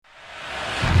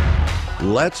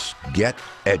Let's get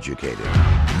educated.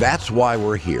 That's why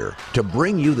we're here, to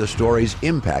bring you the stories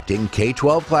impacting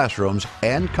K-12 classrooms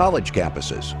and college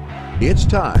campuses. It's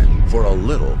time for a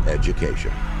little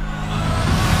education.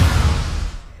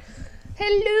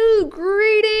 Hello,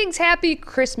 greetings, happy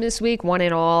Christmas week, one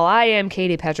and all. I am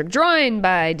Katie Patrick, joined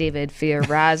by David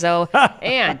Fiorazzo,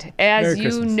 and as Merry you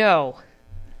Christmas. know,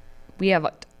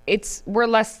 we're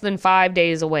less than 5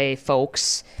 days away,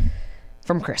 folks,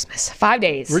 from Christmas. 5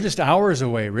 days. We're just hours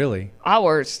away, really.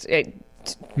 Hours.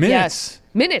 Minutes. Yes.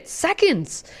 Minutes.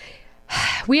 Seconds.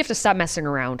 We have to stop messing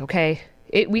around, okay?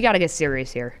 We got to get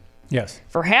serious here. Yes.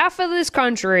 For half of this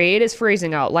country, it is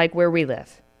freezing out like where we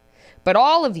live. But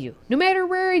all of you, no matter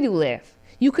where you live,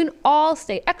 you can all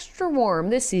stay extra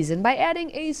warm this season by adding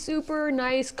a super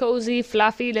nice, cozy,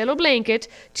 fluffy little blanket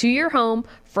to your home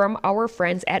from our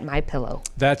friends at MyPillow.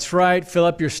 That's right. Fill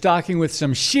up your stocking with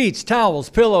some sheets,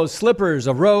 towels, pillows, slippers,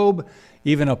 a robe,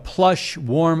 even a plush,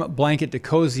 warm blanket to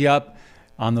cozy up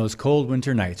on those cold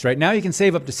winter nights. Right now, you can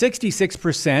save up to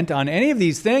 66% on any of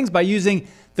these things by using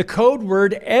the code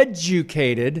word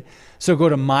EDUCATED. So go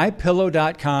to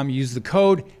mypillow.com, use the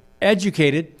code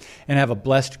EDUCATED, and have a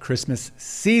blessed Christmas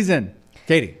season.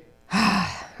 Katie.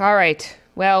 All right.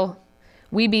 Well,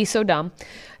 we be so dumb.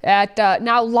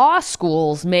 Now, law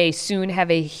schools may soon have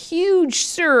a huge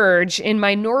surge in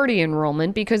minority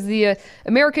enrollment because the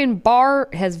American Bar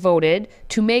has voted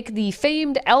to make the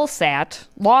famed LSAT,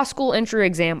 law school entry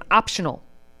exam, optional.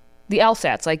 The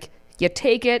LSATs, like you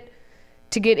take it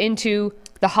to get into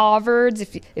the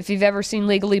Harvards. If you've ever seen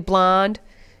Legally Blonde,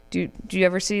 do you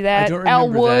ever see that? I don't Elle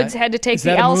remember Woods that. had to take Is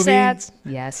the that a movie? LSATs.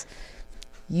 Yes.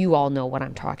 You all know what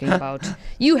I'm talking about.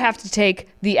 You have to take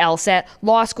the LSAT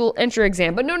law school entry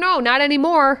exam. But no, not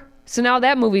anymore. So now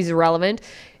that movie's irrelevant.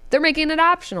 They're making it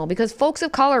optional because folks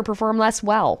of color perform less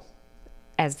well,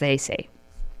 as they say.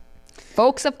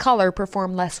 Folks of color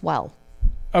perform less well.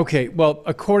 Okay, well,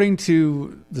 according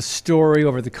to the story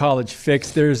over the College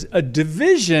Fix, there's a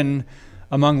division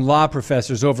among law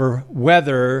professors over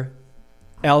whether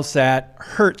LSAT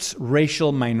hurts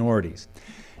racial minorities.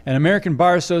 An American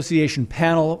Bar Association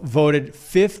panel voted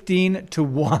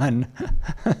 15-1.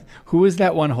 Who is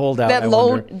that one holdout? That I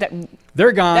loan, wonder?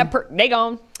 They're gone. they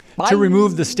gone. Bye. To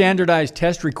remove the standardized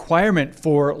test requirement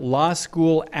for law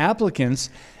school applicants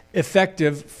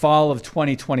effective fall of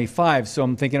 2025. So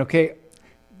I'm thinking, okay,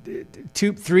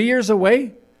 3 years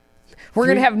away? We're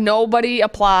going to have nobody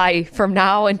apply from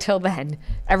now until then.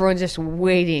 Everyone's just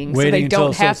waiting so they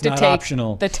don't have to take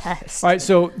optional. the test. All right,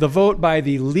 so the vote by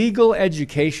the Legal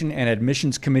Education and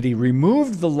Admissions Committee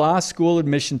removed the law school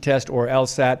admission test, or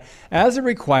LSAT, as a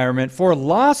requirement for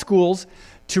law schools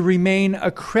to remain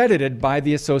accredited by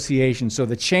the association. So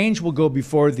the change will go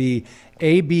before the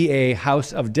ABA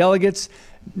House of Delegates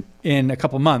in a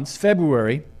couple months,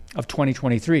 February of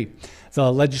 2023.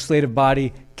 The legislative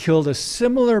body killed a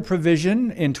similar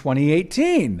provision in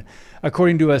 2018,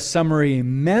 according to a summary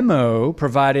memo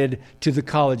provided to the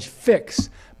College Fix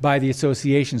by the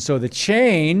association. So the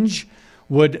change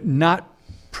would not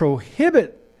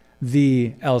prohibit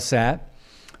the LSAT.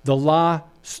 The law,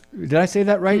 did I say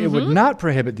that right? Mm-hmm. It would not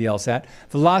prohibit the LSAT.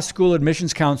 The Law School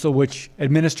Admissions Council, which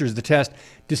administers the test,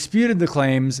 disputed the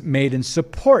claims made in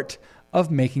support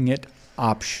of making it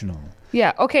optional.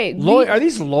 Yeah, okay. Are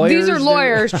these lawyers? These are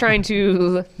lawyers trying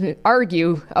to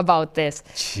argue about this.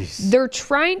 Jeez. They're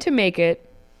trying to make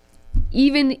it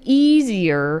even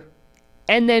easier,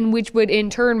 and then which would in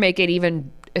turn make it even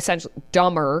essentially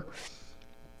dumber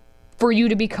for you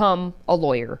to become a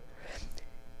lawyer.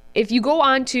 If you go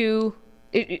on to,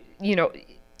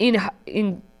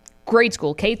 in grade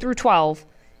school, K through 12,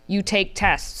 you take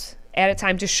tests at a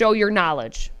time to show your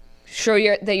knowledge,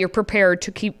 that you're prepared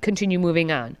to continue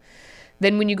moving on.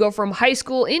 Then when you go from high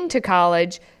school into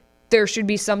college, there should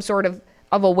be some sort of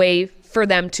a way for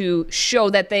them to show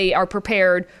that they are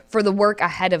prepared for the work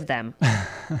ahead of them.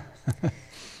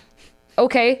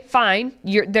 Okay, fine.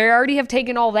 They already have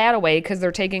taken all that away because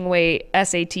they're taking away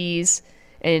SATs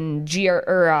and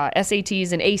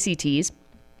SATs and ACTs.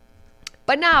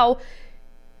 But now,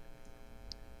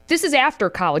 this is after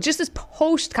college. This is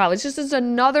post-college. This is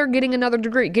getting another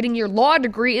degree. Getting your law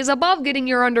degree is above getting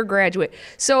your undergraduate.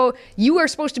 So you are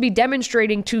supposed to be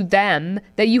demonstrating to them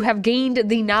that you have gained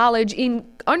the knowledge in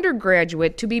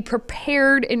undergraduate to be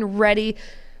prepared and ready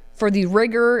for the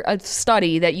rigor of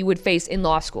study that you would face in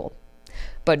law school.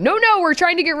 But no, we're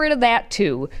trying to get rid of that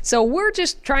too. So we're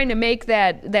just trying to make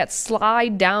that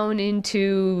slide down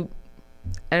into,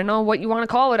 I don't know what you want to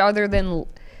call it other than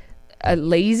a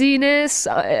laziness,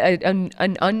 an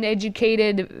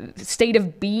uneducated state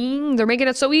of being. They're making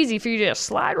it so easy for you to just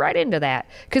slide right into that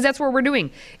because that's what we're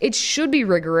doing. It should be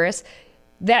rigorous.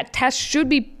 that test should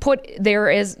be put there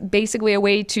as basically a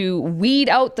way to weed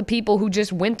out the people who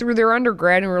just went through their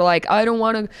undergrad and were like, I don't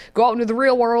want to go out into the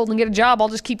real world and get a job. I'll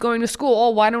just keep going to school. Oh,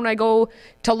 why don't I go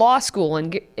to law school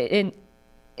and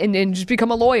just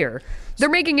become a lawyer? They're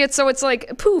making it so it's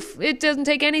like, poof, it doesn't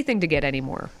take anything to get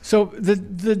anymore. So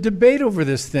the debate over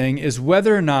this thing is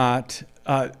whether or not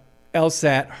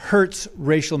LSAT hurts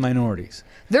racial minorities.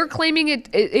 They're claiming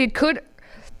it could.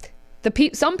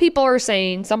 Some people are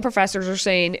saying, some professors are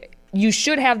saying, you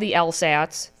should have the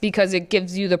LSATs because it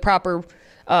gives you the proper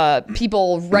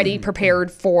people ready,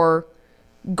 prepared for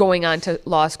going on to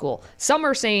law school. Some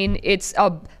are saying it's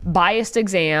a biased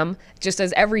exam, just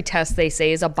as every test they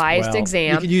say is a biased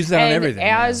exam. You could use that on everything.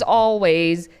 As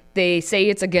always, they say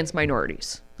it's against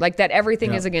minorities, like that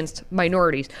everything is against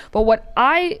minorities. But what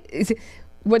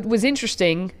was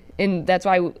interesting, and that's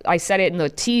why I said it in the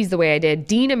tease the way I did,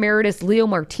 Dean Emeritus Leo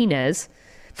Martinez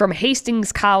from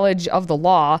Hastings College of the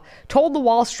Law told the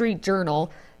Wall Street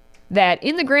Journal that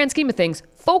in the grand scheme of things,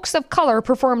 folks of color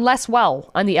perform less well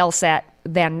on the LSAT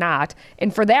than not.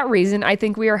 And for that reason, I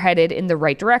think we are headed in the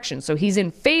right direction. So he's in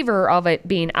favor of it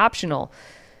being optional.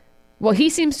 Well, he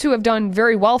seems to have done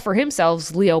very well for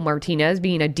himself, Leo Martinez,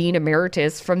 being a Dean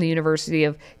Emeritus from the University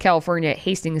of California at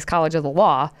Hastings College of the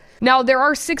Law. Now, there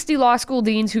are 60 law school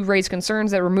deans who raise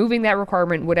concerns that removing that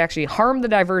requirement would actually harm the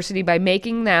diversity by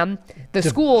making them, the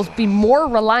schools, be more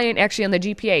reliant actually on the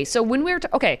GPA. So when we're,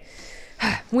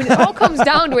 when it all comes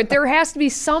down to it, there has to be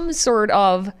some sort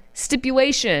of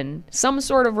stipulation, some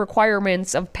sort of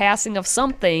requirements of passing of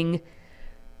something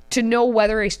to know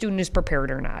whether a student is prepared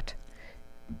or not.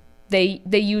 They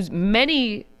use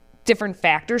many different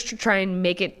factors to try and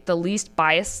make it the least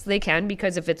biased they can,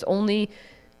 because if it's only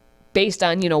based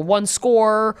on, one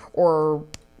score or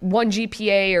one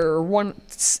GPA or one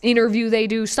interview they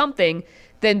do, something,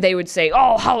 then they would say,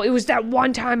 it was that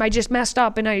one time I just messed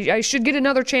up and I should get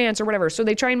another chance or whatever. So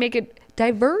they try and make it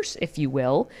diverse, if you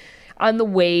will, on the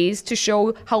ways to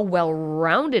show how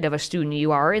well-rounded of a student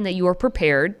you are and that you are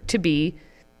prepared to be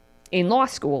in law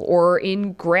school or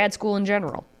in grad school in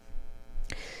general.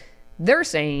 They're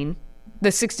saying,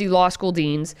 the 60 law school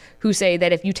deans, who say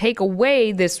that if you take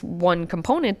away this one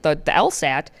component, the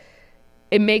LSAT,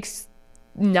 it makes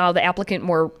now the applicant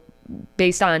more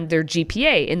based on their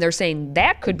GPA, and they're saying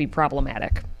that could be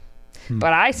problematic.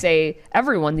 But I say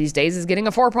everyone these days is getting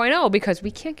a 4.0 because we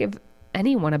can't give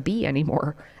anyone a B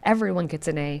anymore. Everyone gets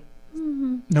an A.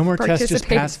 No more tests, just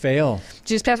pass, fail.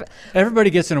 Just pass.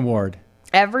 Everybody gets an award.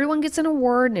 Everyone gets an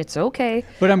award, and it's okay.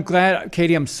 But I'm glad,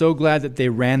 Katie, I'm so glad that they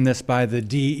ran this by the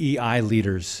DEI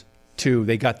leaders, too.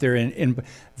 They got their in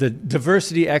the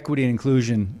diversity, equity, and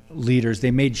inclusion leaders.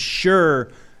 They made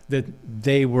sure that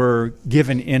they were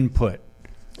given input.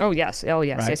 Oh, yes.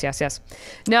 Right? Yes.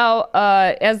 Now,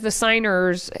 as the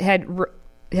signers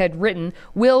had written,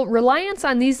 will reliance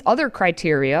on these other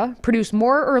criteria produce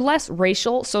more or less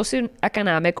racial,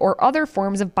 socioeconomic, or other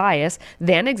forms of bias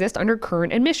than exist under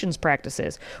current admissions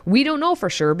practices? We don't know for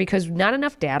sure because not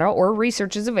enough data or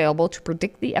research is available to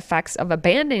predict the effects of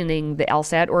abandoning the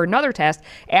LSAT or another test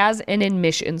as an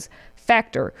admissions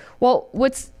factor. Well,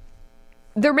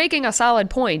 they're making a solid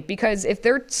point, because if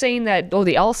they're saying that, the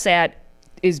LSAT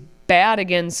is bad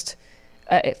against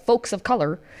folks of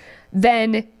color,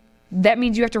 then that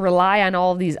means you have to rely on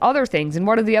all of these other things. And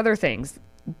what are the other things?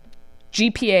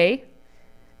 GPA,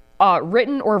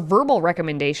 written or verbal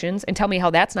recommendations, and tell me how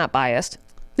that's not biased.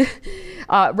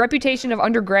 Reputation of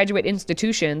undergraduate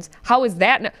institutions. How is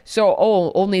that?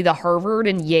 Only the Harvard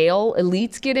and Yale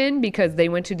elites get in because they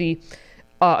went to the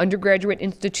undergraduate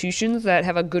institutions that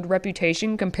have a good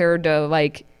reputation compared to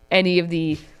like any of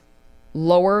the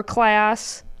lower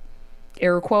class,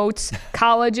 air quotes,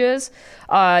 colleges.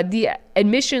 The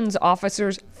admissions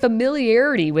officer's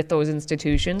familiarity with those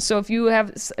institutions. So if you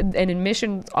have an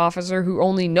admissions officer who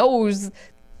only knows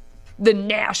the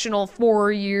national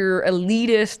 4-year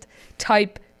elitist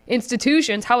type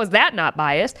institutions, how is that not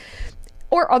biased?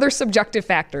 Or other subjective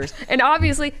factors. And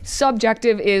obviously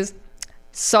subjective is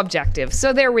subjective.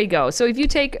 So there we go. So if you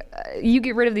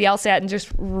get rid of the LSAT and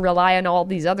just rely on all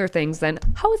these other things, then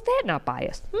how is that not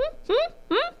biased?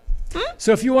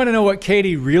 So if you want to know what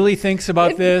Katie really thinks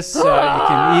about this, you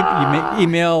can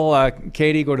email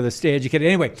Katie, go to the Stay Educated.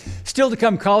 Anyway, still to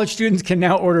come, college students can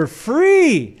now order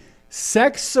free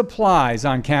sex supplies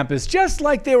on campus, just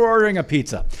like they were ordering a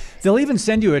pizza. They'll even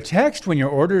send you a text when your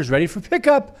order is ready for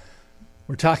pickup.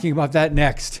 We're talking about that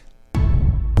next.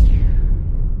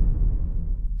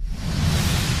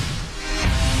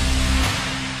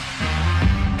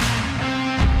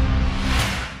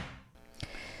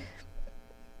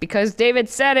 Because David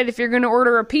said it, if you're going to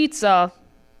order a pizza,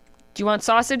 do you want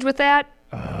sausage with that?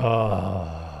 All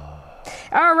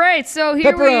right, so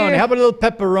here Pepperoni. we How about a little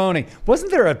pepperoni?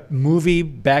 Wasn't there a movie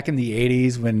back in the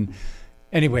 80s when...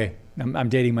 Anyway, I'm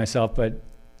dating myself, but...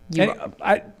 that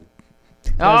was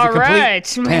All a complete right.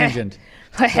 tangent.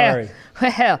 Sorry.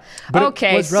 Well, But it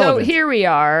okay, was so relevant. here we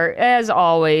are, as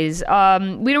always.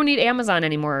 We don't need Amazon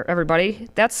anymore, everybody.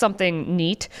 That's something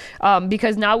neat,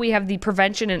 because now we have the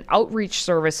prevention and outreach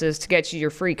services to get you your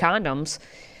free condoms.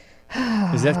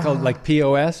 Is that called like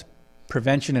POS?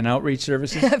 Prevention and Outreach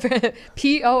Services?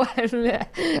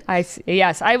 POS.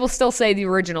 Yes, I will still say the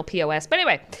original POS. But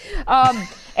anyway,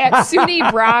 at SUNY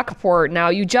Brockport, now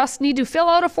you just need to fill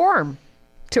out a form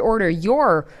to order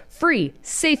your free,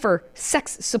 safer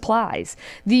sex supplies.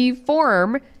 The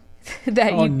form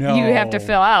that you have to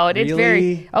fill out, it's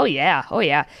Really? oh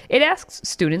yeah. It asks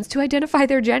students to identify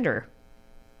their gender.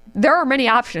 There are many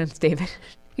options, David,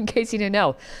 in case you didn't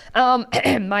know.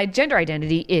 My gender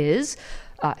identity is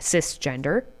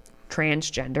cisgender,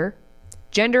 transgender,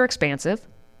 gender expansive,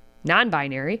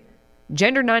 non-binary,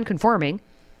 gender non-conforming,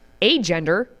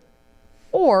 agender,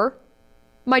 or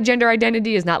my gender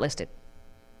identity is not listed.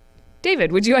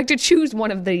 David, would you like to choose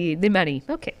one of the many?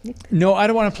 Okay. No, I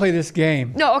don't want to play this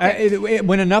game. No, okay.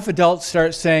 When enough adults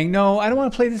start saying, no, I don't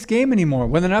want to play this game anymore.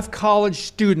 When enough college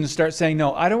students start saying,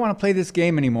 no, I don't want to play this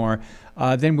game anymore,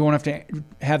 then we won't have to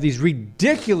have these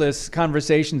ridiculous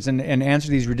conversations and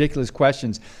answer these ridiculous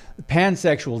questions.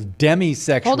 Pansexual,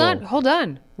 demisexual. Hold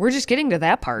on. We're just getting to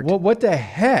that part. What the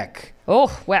heck?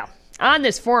 Oh, well, on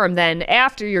this form then,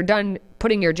 after you're done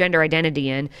putting your gender identity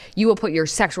in, you will put your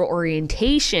sexual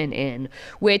orientation in,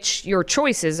 which your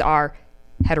choices are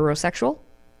heterosexual,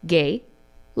 gay,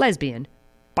 lesbian,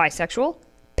 bisexual,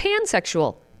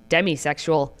 pansexual,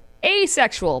 demisexual,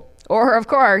 asexual, or of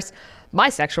course, my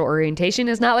sexual orientation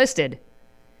is not listed.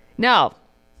 Now,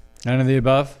 None of the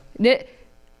above?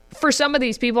 for some of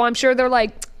these people, I'm sure they're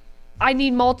like, I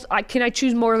need can I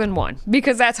choose more than one?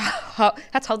 Because that's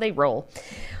how they roll.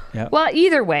 Yeah. Well,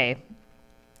 either way,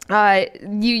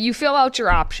 you fill out your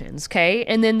options, okay?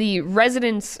 And then the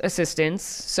residence assistants,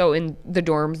 so in the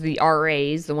dorms, the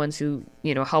RAs, the ones who,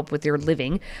 help with your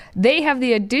living, they have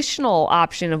the additional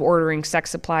option of ordering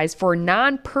sex supplies for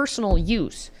non-personal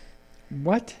use.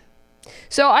 What?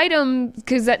 So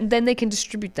because then they can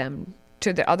distribute them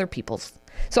to the other people's.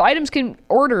 So items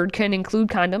ordered can include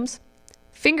condoms,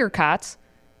 finger cots,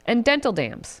 and dental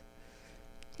dams.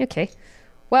 Okay.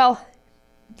 Well,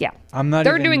 yeah.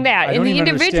 They're doing that. And the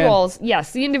individuals,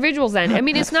 yes, the individuals then. I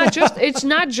mean, it's not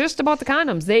just about the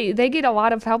condoms. They get a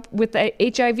lot of help with the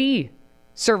HIV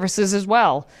services as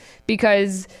well,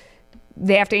 because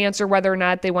they have to answer whether or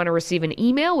not they want to receive an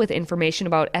email with information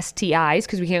about STIs,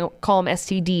 because we can't call them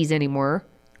STDs anymore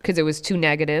because it was too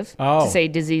negative to say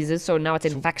diseases. So now it's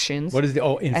infections. What is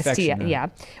infection? STI, yeah.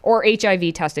 Or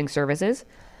HIV testing services.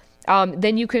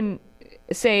 Then you can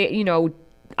say,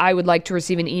 I would like to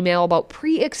receive an email about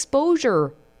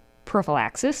pre-exposure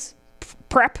prophylaxis,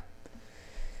 PrEP.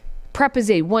 PrEP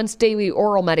is a once daily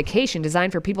oral medication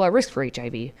designed for people at risk for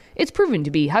HIV. It's proven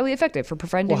to be highly effective for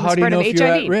preventing the spread of HIV. How do you know if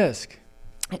you're at risk?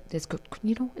 It's good.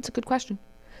 It's a good question.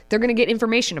 They're going to get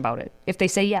information about it if they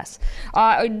say yes.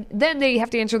 Then they have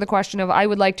to answer the question of, I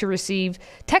would like to receive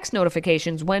text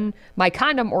notifications when my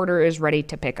condom order is ready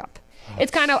to pick up.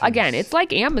 It's kind of, again, it's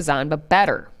like Amazon, but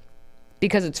better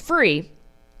because it's free,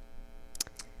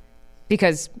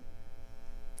 because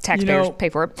taxpayers pay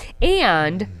for it.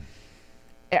 And,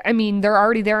 I mean, they're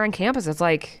already there on campus. It's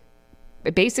like,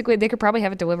 basically, they could probably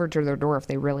have it delivered to their door if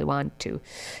they really want to.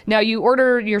 Now, you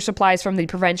order your supplies from the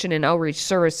Prevention and Outreach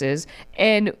Services,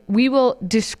 and we will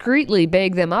discreetly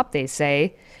bag them up, they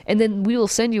say, and then we will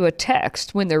send you a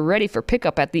text when they're ready for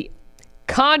pickup at the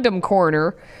Condom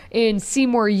Corner in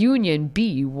Seymour Union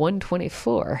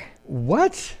B124.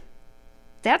 What?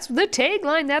 That's the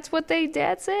tagline. That's what they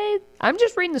say. I'm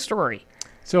just reading the story.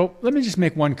 So let me just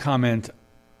make one comment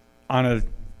on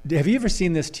have you ever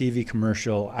seen this TV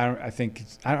commercial? I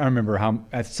don't remember how.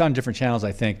 It's on different channels,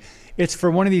 I think. It's for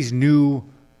one of these new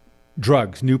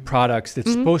drugs, new products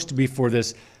that's supposed to be for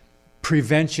this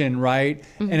prevention, right?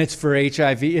 And it's for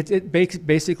HIV.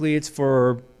 Basically, it's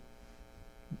for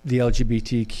the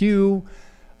LGBTQ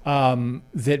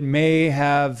that may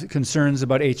have concerns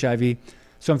about HIV.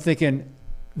 So I'm thinking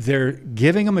they're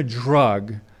giving them a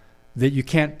drug that you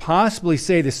can't possibly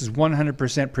say this is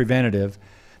 100% preventative.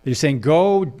 They're saying,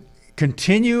 go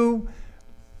continue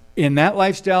in that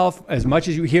lifestyle as much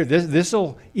as you hear. This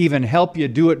will even help you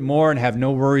do it more and have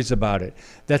no worries about it.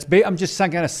 I'm just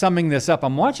kind of summing this up.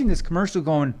 I'm watching this commercial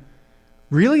going,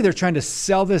 really? They're trying to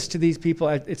sell this to these people?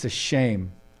 It's a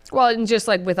shame. Well, and just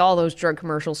like with all those drug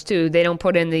commercials, too, they don't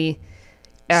put in the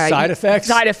Side effects?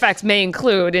 Side effects may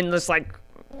include in this, like,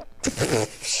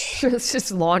 it's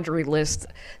just laundry list.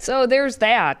 So there's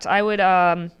that. I would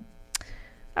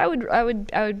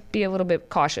be a little bit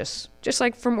cautious, just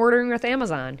like from ordering with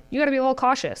Amazon. You got to be a little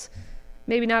cautious.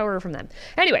 Maybe not order from them.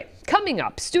 Anyway, coming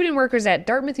up, student workers at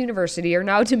Dartmouth University are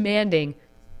now demanding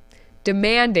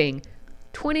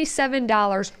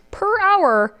 $27 per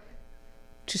hour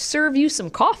to serve you some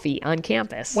coffee on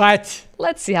campus. What?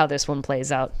 Let's see how this one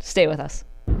plays out. Stay with us.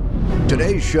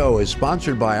 Today's show is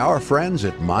sponsored by our friends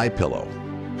at MyPillow.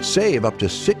 Save up to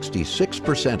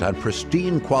 66% on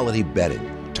pristine quality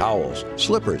bedding, towels,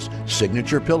 slippers,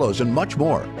 signature pillows, and much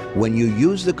more when you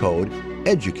use the code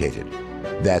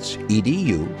EDUCATED. That's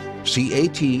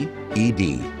EDUCATED.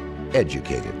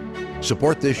 Educated.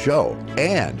 Support this show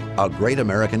and a great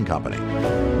American company.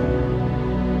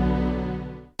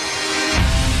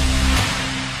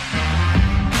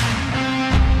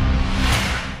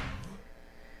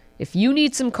 If you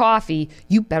need some coffee,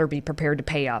 you better be prepared to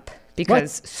pay up,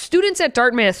 because students at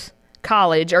Dartmouth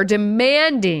College are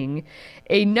demanding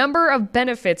a number of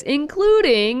benefits,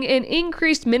 including an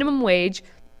increased minimum wage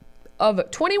of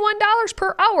 $21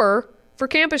 per hour for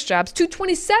campus jobs to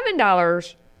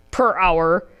 $27 per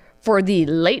hour for the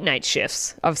late night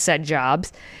shifts of said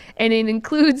jobs. And it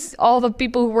includes all the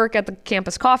people who work at the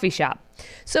campus coffee shop.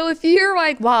 So if you're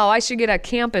like, wow, I should get a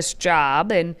campus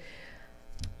job, and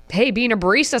hey, being a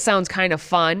barista sounds kind of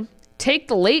fun, take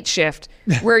the late shift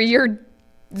where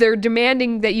they're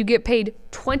demanding that you get paid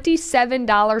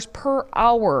 $27 per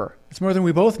hour. It's more than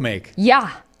we both make.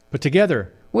 Yeah. Put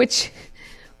together. Which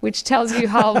tells you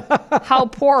how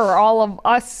poor all of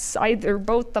us, either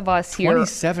both of us here.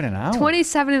 27 an hour.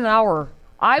 27 an hour.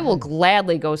 I will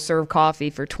gladly go serve coffee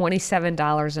for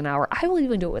 $27 an hour. I will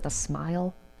even do it with a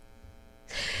smile.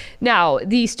 Now,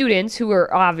 the students, who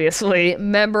are obviously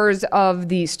members of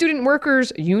the Student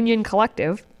Workers Union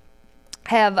Collective,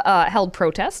 have held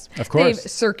protests. Of course. They've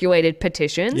circulated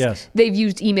petitions. Yes. They've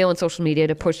used email and social media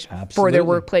to push for their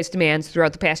workplace demands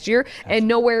throughout the past year. And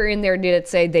nowhere in there did it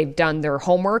say they've done their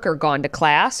homework or gone to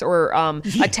class or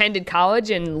attended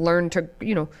college and learned to,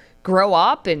 grow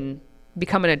up and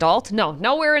become an adult. No,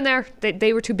 nowhere in there.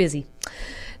 They were too busy.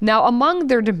 Now, among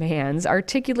their demands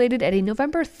articulated at a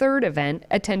November 3rd event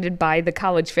attended by the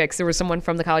College Fix, there was someone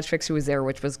from the College Fix who was there,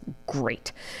 which was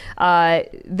great.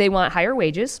 They want higher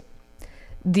wages,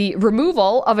 the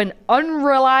removal of an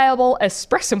unreliable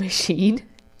espresso machine.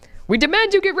 We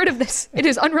demand you get rid of this. It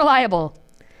is unreliable.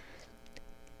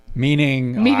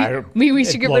 Meaning we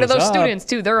should get rid of those students,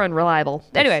 too. They're unreliable.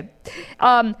 Anyway,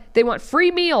 they want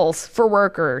free meals for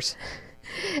workers.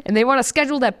 And they want a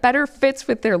schedule that better fits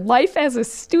with their life as a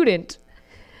student.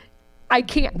 I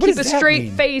can't keep a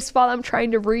straight face while I'm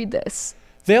trying to read this.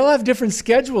 They'll have different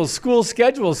schedules, school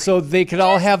schedules, so they could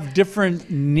all have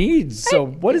different needs. So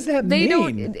what does that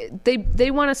mean?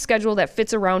 They want a schedule that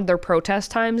fits around their protest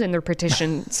times and their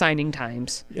petition signing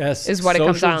times. Yes, is what it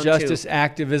comes down to. Social justice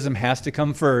activism has to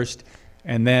come first,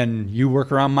 and then you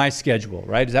work around my schedule,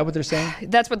 right? Is that what they're saying?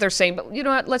 That's what they're saying, but you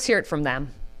know what? Let's hear it from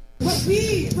them. What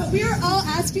we are all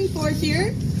asking for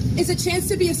here is a chance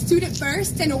to be a student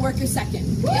first and a worker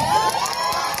second. To be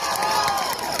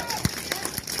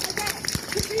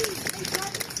a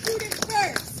student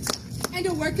first and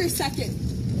a worker second.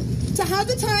 To have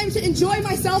the time to enjoy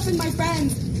myself and my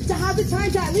friends. To have the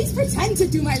time to at least pretend to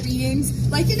do my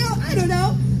readings. Like, I don't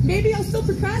know, maybe I'll still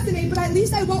procrastinate, but at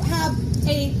least I won't have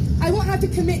to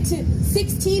commit to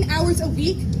 16 hours a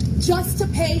week just to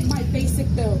pay my basic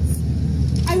bills.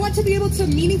 I want to be able to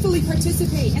meaningfully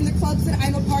participate in the clubs that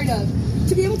I'm a part of,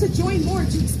 to be able to join more,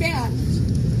 to expand.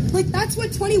 Like, that's what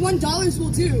 $21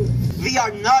 will do. We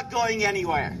are not going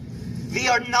anywhere. We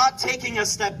are not taking a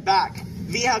step back.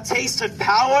 We have tasted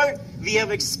power. We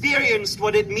have experienced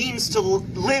what it means to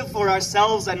live for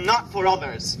ourselves and not for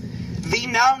others. We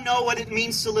now know what it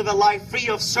means to live a life free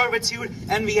of servitude,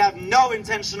 and we have no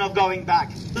intention of going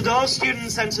back. To those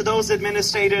students and to those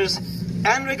administrators,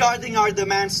 and regarding our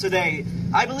demands today,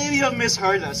 I believe you have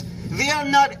misheard us. We are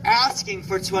not asking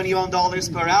for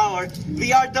 $21 per hour.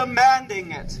 We are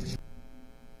demanding it.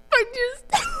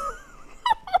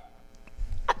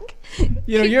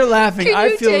 You're laughing. Can I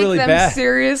you feel take really them bad.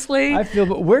 Seriously?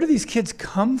 But where do these kids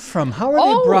come from? How are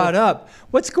they brought up?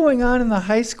 What's going on in the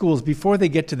high schools before they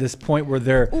get to this point where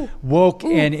they're woke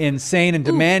and insane and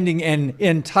demanding and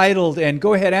entitled? And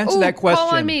go ahead, answer that question.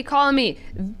 Call on me.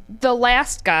 The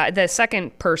last guy, the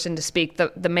second person to speak,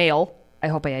 the male, I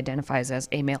hope he identifies as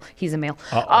a male. He's a male.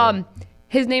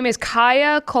 His name is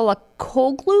Kaya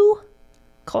Kolakoglu.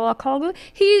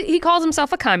 He calls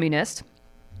himself a communist.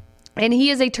 And he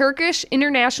is a Turkish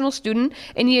international student,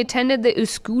 and he attended the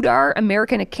Üsküdar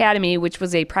American Academy, which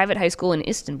was a private high school in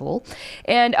Istanbul.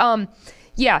 And as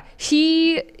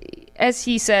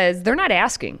he says, they're not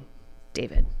asking,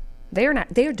 David. They are not.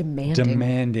 They are demanding.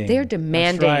 Demanding. They are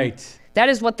demanding. That's right. That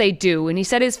is what they do. And he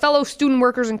said his fellow student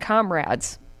workers and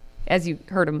comrades, as you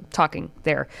heard him talking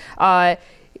there.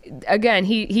 Again,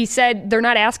 he said they're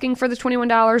not asking for the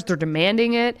 $21, they're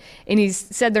demanding it. And he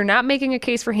said they're not making a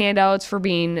case for handouts for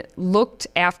being looked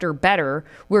after better.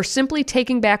 We're simply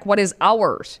taking back what is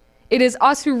ours. It is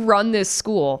us who run this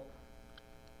school.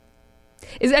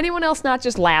 Is anyone else not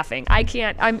just laughing? I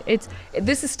can't.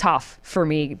 This is tough for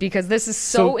me because this is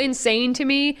so insane to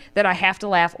me that I have to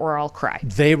laugh or I'll cry.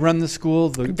 They run the school.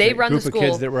 They run group the school. Of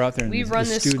kids that were out there. We run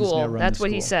this school. That's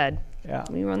what he said. Yeah.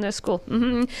 We run this school.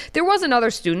 Mm-hmm. There was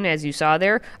another student, as you saw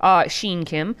there, Sheen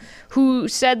Kim, who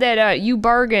said that you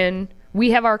bargain. We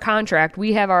have our contract.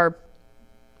 We have our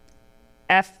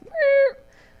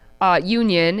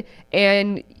union,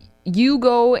 and you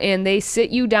go and they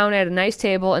sit you down at a nice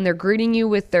table and they're greeting you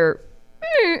with their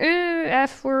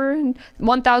F word,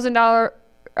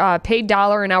 $1,000 paid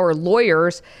dollar an hour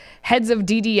lawyers, heads of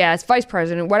DDS, vice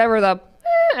president, whatever the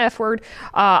F word.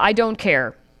 I don't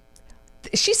care.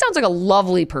 She sounds like a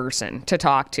lovely person to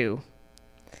talk to.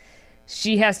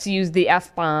 She has to use the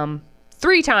F-bomb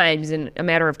 3 times in a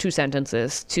matter of 2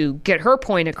 sentences to get her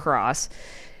point across.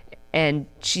 And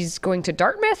she's going to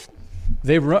Dartmouth?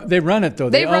 They run it, though.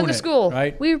 They run own the it, school.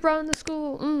 Right? We run the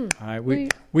school. All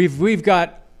right. We've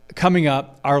got coming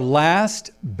up our last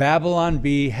Babylon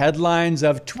Bee headlines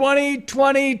of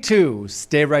 2022.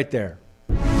 Stay right there.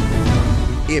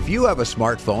 If you have a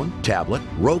smartphone, tablet,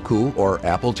 Roku, or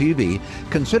Apple TV,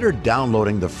 consider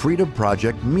downloading the Freedom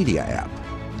Project Media app.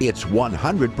 It's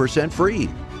 100% free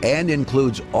and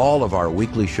includes all of our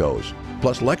weekly shows,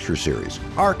 plus lecture series,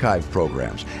 archive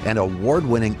programs, and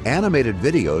award-winning animated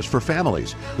videos for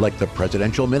families like the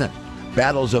Presidential Minute,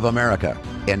 Battles of America,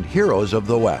 and Heroes of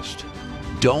the West.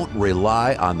 Don't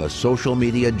rely on the social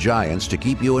media giants to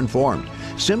keep you informed.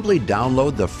 Simply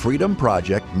download the Freedom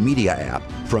Project Media app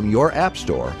from your app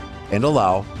store and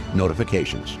allow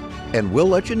notifications. And we'll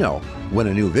let you know when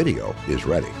a new video is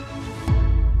ready.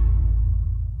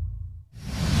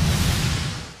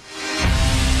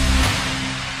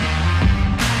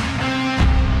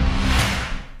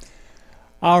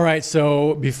 All right,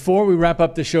 so before we wrap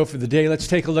up the show for the day, let's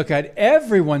take a look at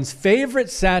everyone's favorite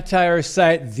satire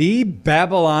site, The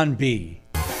Babylon Bee.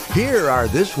 Here are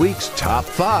this week's top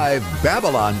 5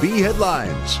 Babylon Bee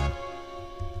headlines.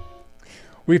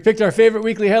 We've picked our favorite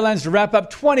weekly headlines to wrap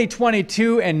up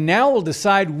 2022, and now we'll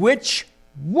decide which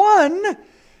one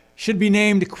should be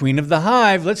named Queen of the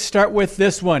Hive. Let's start with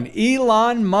this one.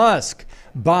 Elon Musk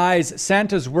buys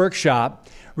Santa's Workshop,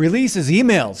 releases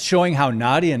emails showing how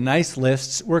naughty and nice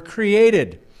lists were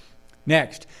created.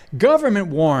 Next, government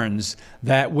warns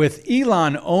that with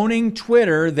Elon owning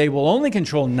Twitter, they will only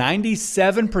control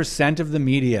 97% of the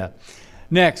media.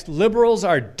 Next, liberals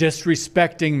are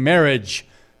disrespecting marriage,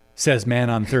 says man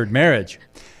on third marriage.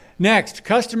 Next,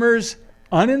 customers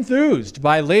unenthused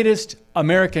by latest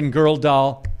American Girl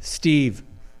doll, Steve.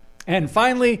 And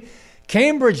finally,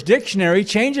 Cambridge Dictionary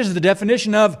changes the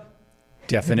definition of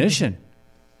definition.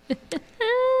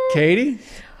 Katie?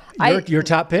 Your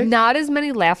top pick? Not as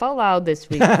many laugh out loud this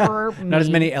week for me. Not as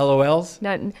many LOLs?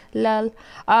 Not lol.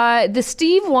 The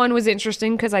Steve one was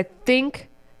interesting because I think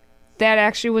that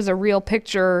actually was a real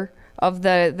picture of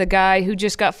the guy who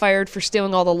just got fired for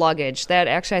stealing all the luggage. That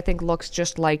actually I think looks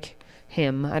just like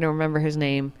him. I don't remember his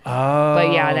name. Oh,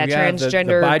 but yeah, that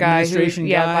transgender the Biden guy administration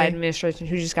guy. Biden administration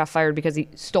who just got fired because he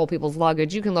stole people's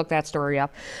luggage. You can look that story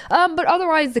up. But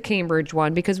otherwise the Cambridge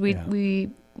one because we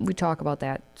talk about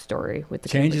that story with the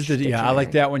changes Cambridge the I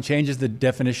like that one. Changes the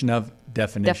definition of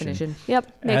definition. Definition.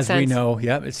 Yep, makes As sense. we know,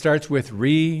 it starts with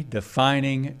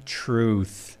redefining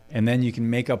truth, and then you can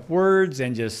make up words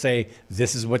and just say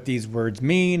this is what these words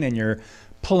mean, and you're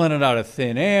pulling it out of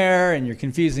thin air, and you're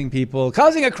confusing people,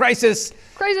 causing a crisis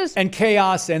and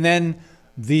chaos, and then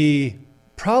the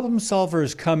problem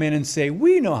solvers come in and say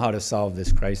we know how to solve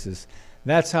this crisis.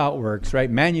 That's how it works,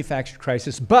 right? Manufactured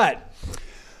crisis, but.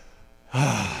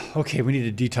 Okay, we need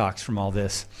a detox from all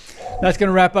this. That's going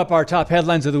to wrap up our top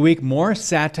headlines of the week. More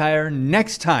satire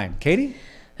next time. Katie?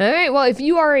 All right. Well, if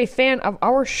you are a fan of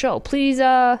our show, please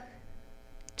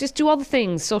just do all the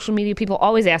things social media people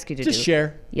always ask you to do. Just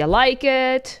share. You like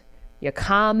it, you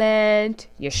comment,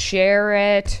 you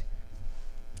share it,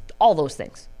 all those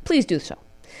things. Please do so.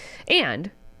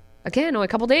 And again, only a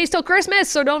couple days till Christmas,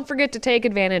 so don't forget to take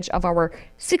advantage of our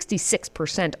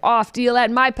 66% off deal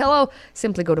at MyPillow.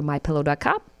 Simply go to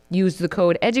MyPillow.com Use the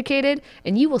code EDUCATED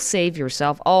and you will save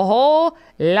yourself a whole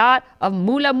lot of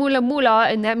moolah,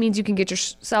 and that means you can get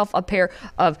yourself a pair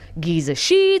of Giza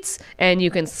sheets and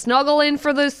you can snuggle in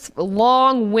for this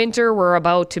long winter we're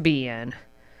about to be in.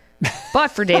 But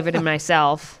for David and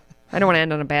myself, I don't want to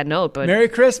end on a bad note, but Merry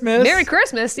Christmas. Merry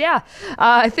Christmas, yeah.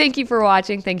 Thank you for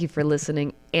watching, thank you for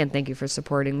listening, and thank you for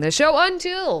supporting the show.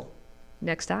 Until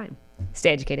next time,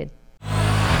 stay educated.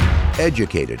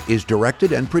 Educated is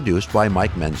directed and produced by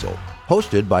Mike Menzel.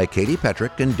 Hosted by Katie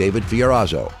Petrick and David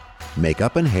Fiorazzo.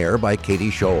 Makeup and hair by Katie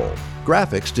Scholl.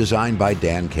 Graphics designed by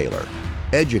Dan Kaler.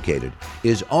 Educated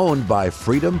is owned by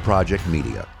Freedom Project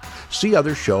Media. See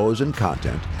other shows and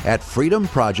content at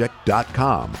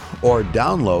freedomproject.com or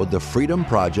download the Freedom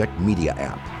Project Media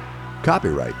app.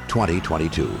 Copyright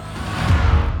 2022.